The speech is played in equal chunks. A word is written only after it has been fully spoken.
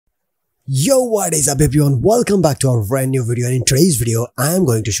Yo, what is up everyone, welcome back to our brand new video, and in today's video I am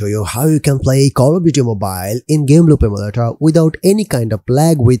going to show you how you can play Call of Duty Mobile in Gameloop emulator without any kind of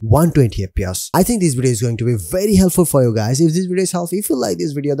lag with 120 FPS. I think this video is going to be very helpful for you guys. If this video is helpful, if you like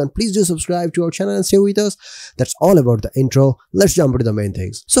this video, then please do subscribe to our channel and stay with us. That's all about the intro. Let's jump into the main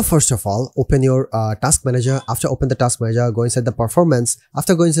things. So first of all, open your task manager. After open the task manager, go inside the performance.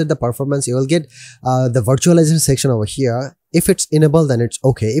 After going inside the performance, you will get the virtualization section over here. If it's enabled, then it's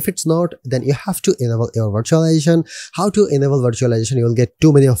okay. If it's not, then you have to enable your virtualization. How to enable virtualization? You will get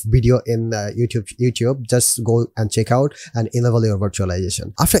too many of video in YouTube. Just go and check out and enable your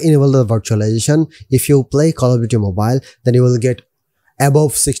virtualization. After enable the virtualization, if you play Call of Duty Mobile, then you will get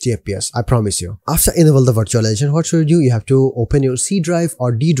above 60 FPS, I promise you. After enable the virtualization, what should you do? You have to open your C drive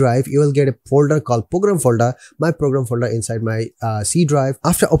or D drive. You will get a folder called program folder. My program folder inside my C drive.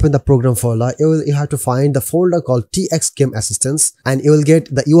 After open the program folder, you have to find the folder called TX Game Assistance, and you will get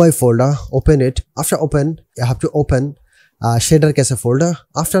the UI folder. Open it. After open, you have to open shader cache folder.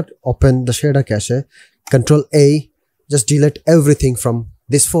 After open the shader cache, Control A, just delete everything from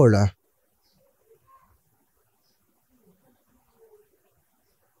this folder.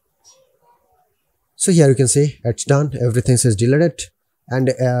 So here you can see it's done. Everything is deleted, and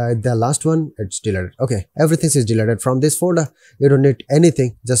the last one, it's deleted. Okay, everything is deleted from this folder. You don't need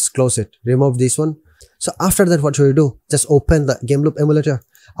anything. Just close it. Remove this one. So after that, what should you do? Just open the Gameloop emulator.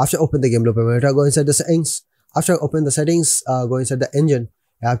 After open the Gameloop emulator, go inside the settings. After open the settings, go inside the engine.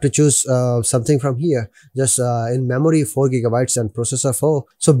 You have to choose something from here. Just in memory 4 GB and processor 4.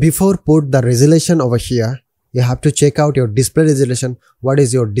 So before put the resolution over here, you have to check out your display resolution. What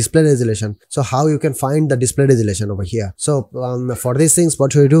is your display resolution? So how you can find the display resolution over here? So for these things,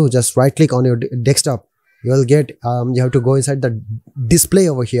 what should you do? Just right click on your desktop. You will get, you have to go inside the display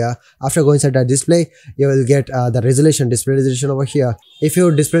over here. After going inside the display, you will get the resolution, display resolution over here. If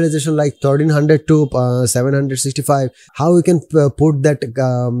your display resolution like 1300 to 765, how you can put that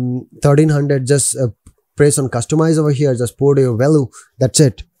 1300, just press on customize over here. Just put your value. That's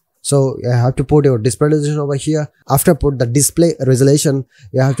it. So you have to put your display resolution over here. After put the display resolution,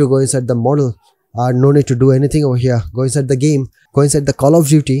 you have to go inside the model. No need to do anything over here. Go inside the game. Go inside the Call of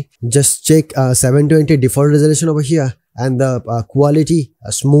Duty. Just check 720 default resolution over here, and the quality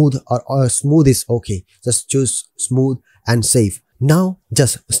smooth or smooth is okay. Just choose smooth and save. Now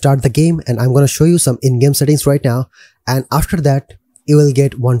just start the game, and I'm gonna show you some in-game settings right now. And after that, you will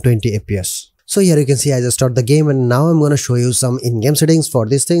get 120 FPS. So here you can see I just start the game, and now I'm going to show you some in-game settings for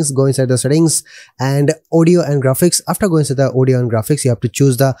these things. Go inside the settings and audio and graphics. After going to the audio and graphics, you have to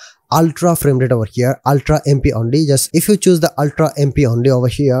choose the ultra frame rate over here, ultra MP only. Just if you choose the ultra MP only over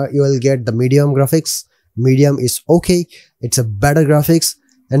here, you will get the medium graphics. Medium is okay. It's a better graphics.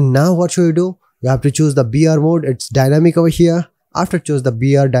 And now what should you do? You have to choose the BR mode. It's dynamic over here. After choose the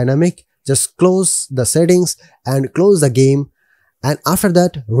BR dynamic, just close the settings and close the game. And after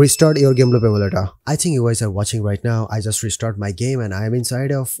that, restart your Gameloop emulator. I think you guys are watching right now. I just restart my game, and I am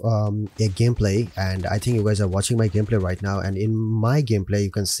inside of a gameplay, and I think you guys are watching my gameplay right now. And in my gameplay,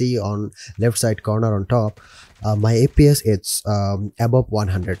 you can see on left side corner on top, my FPS it's above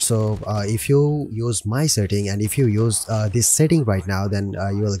 100. So if you use my setting, and if you use this setting right now, then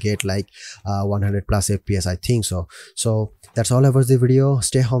you will get like 100 plus FPS, I think so. So that's all about the video.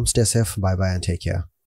 Stay home, stay safe, bye bye, and take care.